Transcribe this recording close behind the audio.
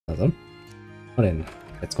Well then,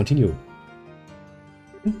 let's continue.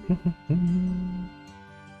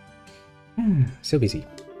 So busy.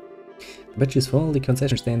 The budgets for all the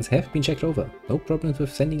concession stands have been checked over. No problems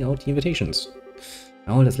with sending out the invitations.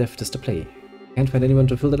 Now all that's left is to play. Can't find anyone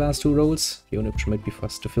to fill the last 2 roles. The only option might be for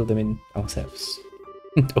us to fill them in ourselves.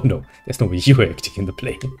 Oh no, there's no way you were acting in the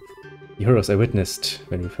play. The horrors I witnessed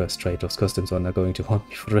when we first tried those costumes on are going to haunt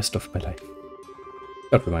me for the rest of my life.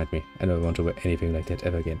 Don't remind me, I never want to wear anything like that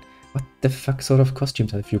ever again. What the fuck sort of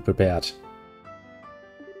costumes have you prepared?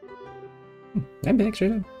 I'm back,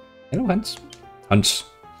 Schiller. Hello, Hans. Hans.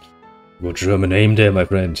 Good German name there, my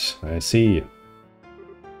friend. I see.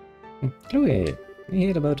 Chloe, I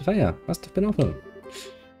heard about the fire. Must have been awful.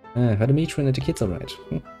 Are the matron and the kids alright?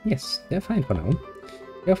 Yes, they're fine for now.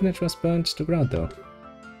 The orphanage was burned to ground, though.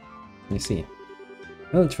 I see.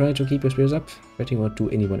 I'll try to keep your spirits up. Betting won't do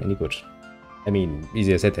anyone any good. I mean,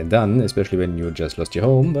 easier said than done, especially when you just lost your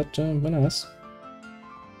home, but alas.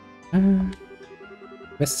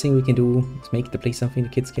 Best thing we can do is make the place something the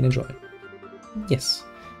kids can enjoy. Yes,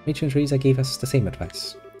 Rachel and Teresa gave us the same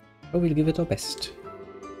advice. So we'll give it our best.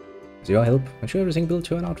 With your help, I'm sure everything will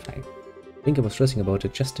turn out fine. Winker was stressing about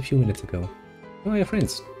it just a few minutes ago. How are your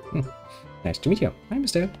friends? Nice to meet you. Hi,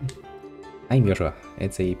 Mr. I'm Joshua.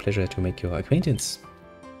 It's a pleasure to make your acquaintance.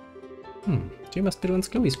 You must be the ones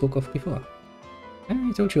Chloe spoke of before.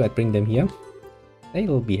 I told you I'd bring them here.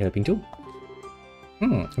 They'll be helping too.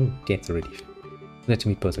 Oh, that's a relief. Glad to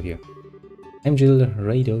meet both of you. I'm Jill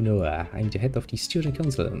Noah. I'm the head of the student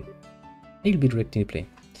council. I'll be directing the play.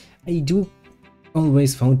 I do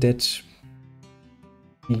always found that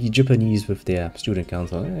the Japanese with their student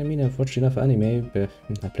council. I mean, I've watched enough anime, but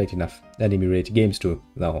I played enough anime-related games too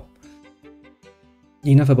now.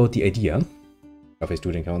 Enough about the idea of a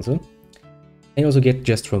student council. I also get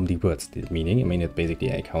just from the words the meaning. I mean, it's basically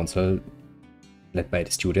a council led by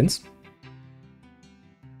the students.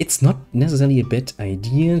 It's not necessarily a bad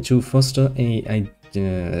idea to foster a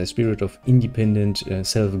spirit of independent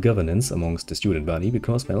self-governance amongst the student body,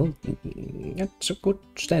 because, well, that's a good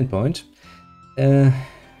standpoint.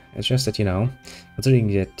 It's just that, you know, considering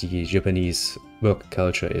that the Japanese work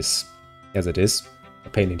culture is, as it is, a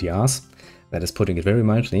pain in the ass, that is putting it very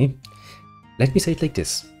mildly, let me say it like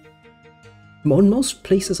this. In most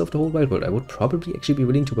places of the whole wide world, I would probably actually be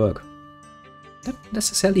willing to work. Not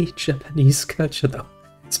necessarily Japanese culture, though.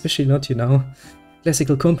 Especially not, you know,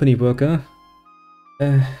 classical company worker,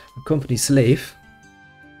 company slave,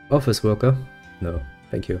 office worker. No,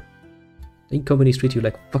 thank you. I think companies treat you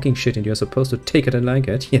like fucking shit and you're supposed to take it and like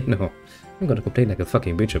it. Yeah, no. I'm gonna complain like a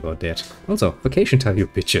fucking bitch about that. Also, vacation time, you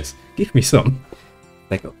bitches. Give me some.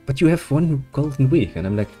 Like, but you have 1 golden week. And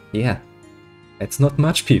I'm like, yeah, that's not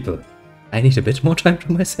much, people. I need a bit more time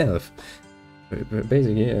to myself.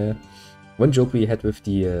 Basically, one joke we had with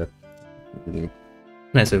the...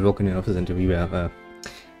 as we were walking in the office and we were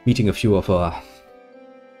meeting a few of our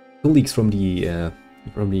colleagues from the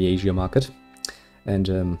Asia market.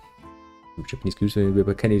 And Japanese groups, we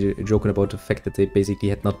were kind of joking about the fact that they basically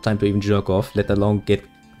had not time to even jerk off, let alone get,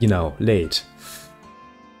 you know, laid.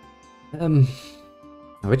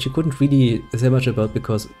 Which you couldn't really say much about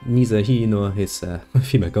because neither he nor his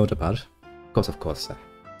female counterpart. Of course. In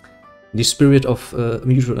the spirit of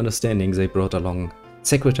mutual understanding, they brought along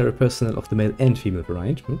secretary personnel of the male and female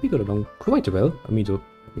variant. We got along quite well. I mean, you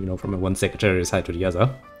know, from one secretary side to the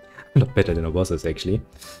other. A lot better than our bosses, actually.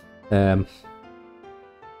 None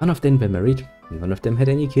of them were married. None of them had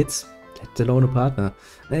any kids, let alone a partner.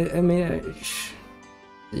 I mean,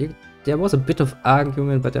 there was a bit of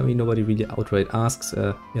argument, but I mean, nobody really outright asks,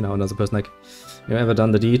 you know, another person like, you ever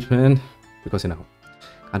done the deed, man? Because, you know,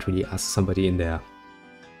 can't really ask somebody in there.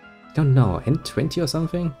 I don't know, end 20 or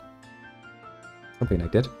something? Something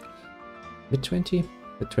like that. Mid 20?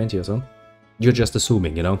 Mid 20 or so. You're just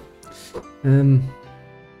assuming, you know.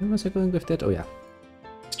 Where was I going with that? Oh yeah.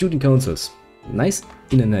 Student councils. Nice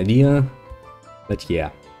in an idea, but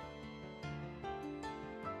yeah.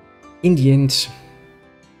 In the end,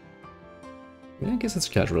 I guess it's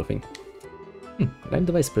a casual thing. I'm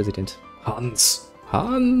the vice president. Hans!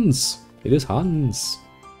 Hans! It is Hans!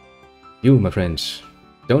 You, my friend,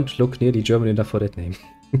 don't look nearly German enough for that name.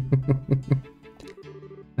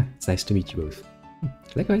 It's nice to meet you both.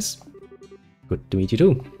 Likewise. Good to meet you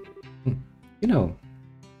too. You know.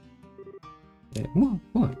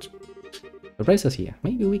 What? The racer's here.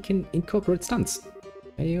 Maybe we can incorporate stunts.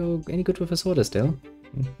 Are you any good with a sword still?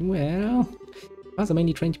 Well, Father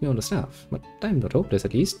mainly trained me on the staff, but I'm not hopeless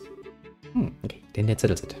at least. Okay, then that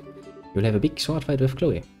settles it. You'll have a big sword fight with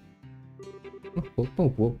Chloe.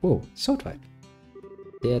 Whoa. Sword fight.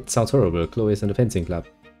 That sounds horrible. Chloe is in the fencing club.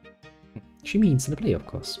 She means in the play, of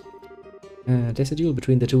course. There's a duel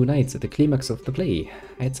between the two knights at the climax of the play.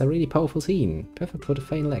 It's a really powerful scene, perfect for the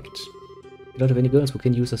final act. We don't have any girls who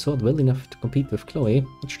can use a sword well enough to compete with Chloe.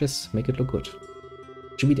 Watch this, make it look good.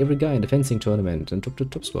 She beat every guy in the fencing tournament and took the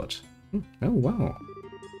top spot. Oh, wow.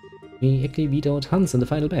 We actually beat out Hans in the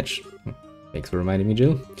final match. Thanks for reminding me,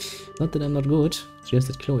 Jill. Not that I'm not good, just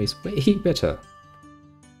that Chloe is way better.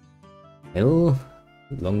 Well,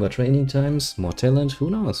 longer training times, more talent, who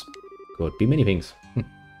knows? Could be many things.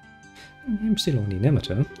 I'm still only an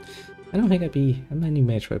amateur. I don't think I'd be a many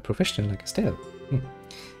match for a professional like Estelle.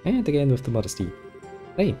 And again with the modesty.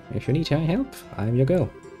 Hey, if you need my help, I'm your girl.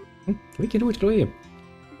 We can do it, Chloe.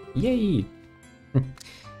 Yay!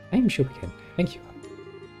 I'm sure we can. Thank you.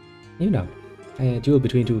 You know, a duel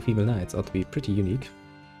between two female knights ought to be pretty unique.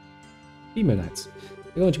 Female knights.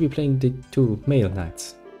 We're going to be playing the two male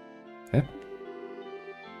knights. Huh?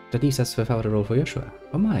 That leaves us without a role for Joshua.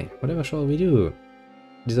 Oh my, whatever shall we do?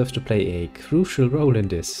 He deserves to play a crucial role in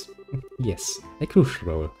this. Yes, a crucial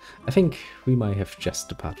role. I think we might have just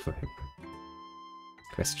the part for him.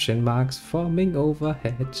 Question marks forming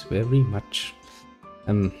overhead very much.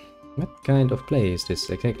 What kind of play is this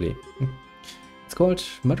exactly? It's called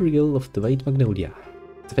Madrigal of the White Magnolia.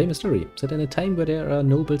 It's a famous story, set in a time where there are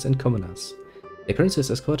nobles and commoners. A princess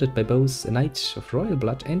escorted by both a knight of royal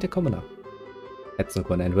blood and a commoner. That's not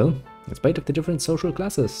gonna end well. In spite of the different social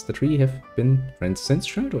classes, the three have been friends since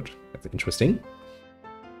childhood. That's interesting.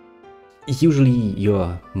 Usually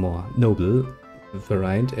your more noble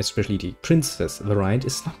variant, especially the princess variant,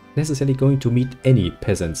 is not necessarily going to meet any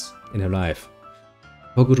peasants in her life.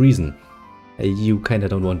 For good reason. You kinda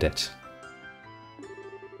don't want that.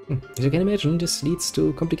 As you can imagine, this leads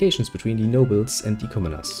to complications between the nobles and the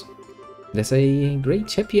commoners. There's a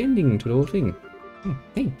great happy ending to the whole thing.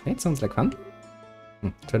 Hey, that sounds like fun.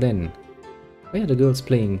 So then, why are the girls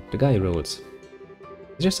playing the guy roles?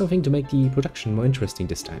 It's just something to make the production more interesting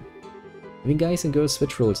this time. Having guys and girls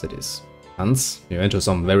switch roles, that is. Hans, you're into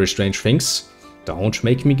some very strange things. Don't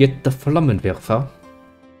make me get the flammenwerfer.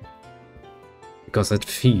 Because it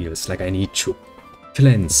feels like I need to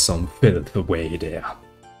cleanse some filth away there.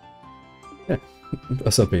 Yeah,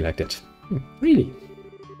 or something like that. Really?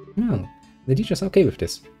 Well, the teacher's okay with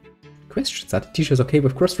this. Questions, are the teachers okay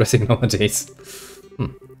with cross-dressing nowadays?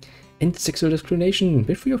 And sexual discrimination,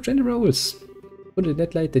 with free of gender roles. Put it in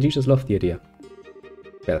that light, the teachers love the idea.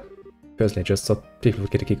 Well, personally I just thought people would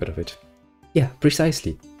get a kick out of it. Yeah,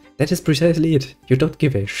 precisely. That is precisely it. You don't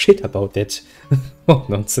give a shit about that. Oh,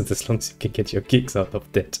 nonsense, as long as you can get your kicks out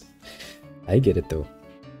of that. I get it though.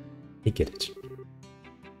 I get it.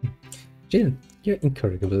 Jill, you're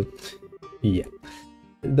incorrigible. Yeah.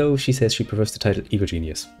 Though she says she prefers the title Evil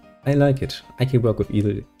Genius. I like it. I can work with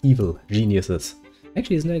evil geniuses.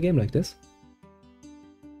 Actually, isn't there a game like this?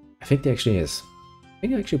 I think there actually is. I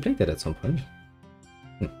think I actually played that at some point.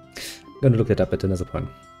 I'm gonna look that up at another point.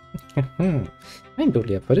 I'm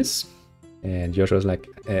totally up for this. And Joshua's like,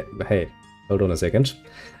 hey, hold on a second.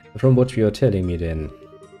 From what you're telling me then,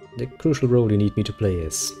 the crucial role you need me to play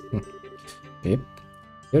is... Yep.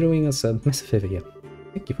 You're doing us a massive favor here.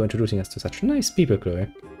 Thank you for introducing us to such nice people, Chloe.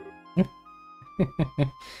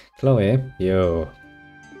 Chloe, yo.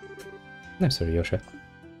 I'm sorry, Joshua.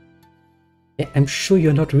 Yeah, I'm sure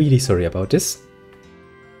you're not really sorry about this.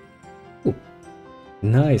 Ooh.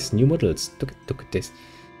 Nice, new models. Look at this.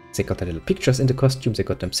 They got their little pictures in the costumes, they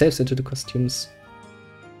got themselves into the costumes.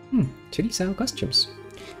 So these are costumes.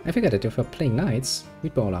 I figured that if we're playing knights,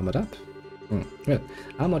 we'd be all armored up. Well,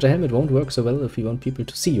 armored helmet won't work so well if we want people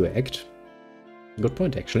to see you act. Good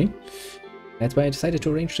point, actually. That's why I decided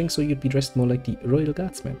to arrange things so you'd be dressed more like the Royal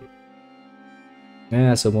Guardsman.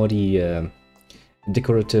 So more the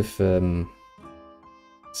decorative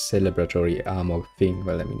celebratory armor thing.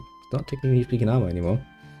 Well, I mean, it's not technically speaking armor anymore.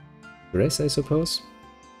 Dress, I suppose?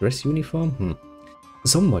 Dress uniform?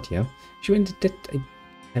 Somewhat, yeah. She went that...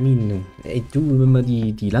 I mean, I do remember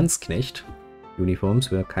the Landsknecht uniforms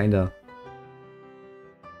were kinda...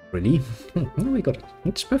 Really? Oh, we got it.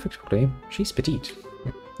 It's perfect for Chloe. She's petite.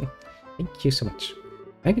 Thank you so much.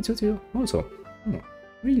 I can suit you also.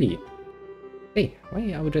 Really? Hey,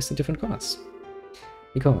 why are we dressed in different colors?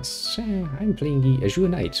 Because I'm playing the Azure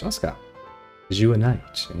Knight, Oscar. Azure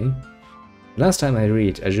Knight, eh? Last time I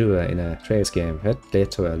read Azure in a Trails game, that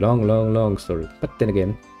led to a long story. But then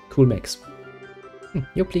again, cool mix.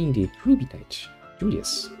 You're playing the Ruby Knight,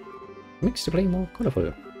 Julius. Makes the play more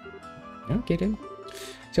colorful. Okay then.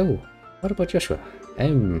 So, what about Joshua?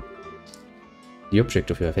 I'm the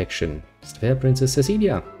object of your affection. It's the fair Princess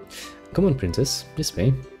Cecilia. Come on, Princess, this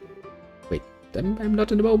way. Wait, I'm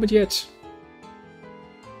not in the moment yet.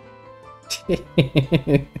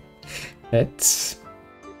 That's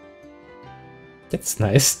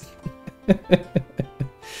nice.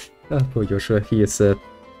 Oh, poor Joshua, he's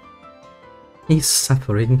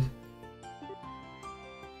suffering.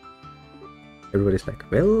 Everybody's like,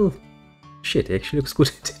 well, shit, he actually looks good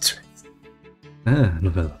at it. Ah,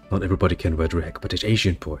 no, well, not everybody can wear drag, but it's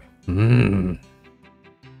Asian boy.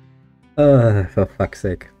 For fuck's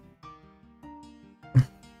sake.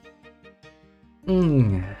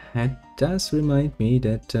 That does remind me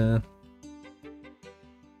that,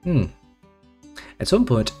 at some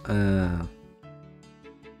point, I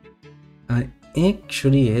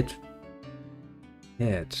actually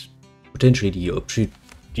had potentially the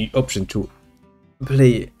option to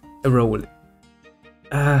play a role.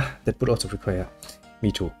 That would also require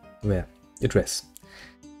me to wear a dress.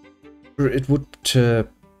 It would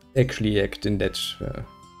actually act in that.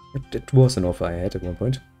 It was an offer I had at one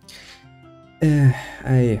point.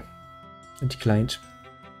 I declined.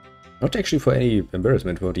 Not actually for any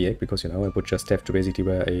embarrassment for the act, because, you know, I would just have to basically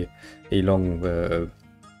wear a long,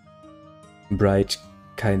 bright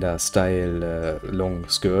kinda style long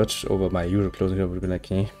skirt over my usual clothing. I would be like,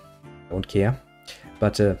 don't care.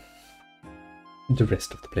 But the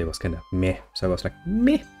rest of the play was kinda meh. So I was like,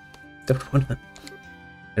 meh, don't wanna.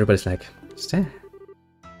 Everybody's like, Stan,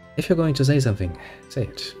 if you're going to say something, say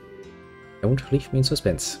it. Don't leave me in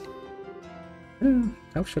suspense.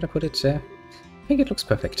 How should I put it? I think it looks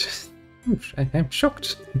perfect. I'm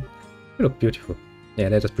shocked. You look beautiful. Yeah,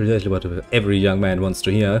 that is precisely what every young man wants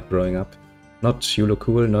to hear growing up. Not you look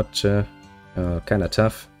cool, not kinda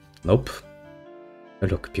tough. Nope. You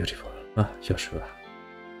look beautiful. Ah, Joshua.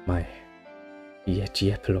 Yet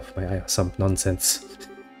the apple of my eye or some nonsense.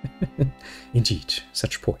 Indeed,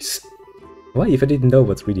 such poise. Why, if I didn't know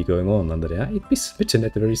what's really going on under there, I'd be smitten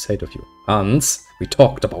at the very sight of you. Hans, we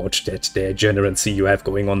talked about that degeneracy you have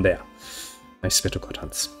going on there. I swear to God,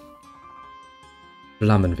 Hans.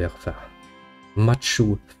 Flammenwerfer.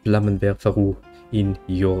 Machu Flammenwerferu in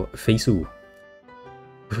your faceu.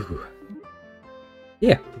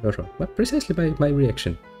 Yeah, precisely my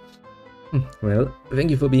reaction. Well, thank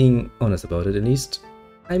you for being honest about it, at least.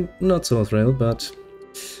 I'm not so thrilled, but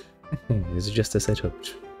it's just as I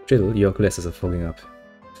hoped. Jill, your glasses are fogging up.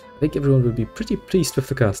 I think everyone will be pretty pleased with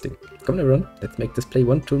the casting. Come on, everyone, let's make this play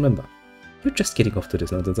one to remember. You're just getting off to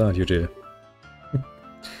this nonsense, aren't you, Jill?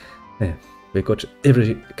 Yeah, we got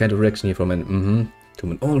every kind of reaction here from an to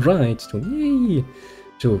an alright, to an yay,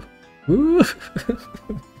 to woo.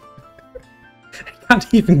 I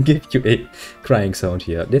can't even give you a crying sound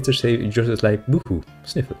here. Let's just say just like boohoo,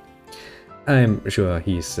 sniffle. I'm sure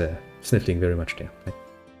he's sniffling very much there. Like,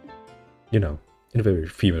 you know, in a very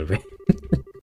female way.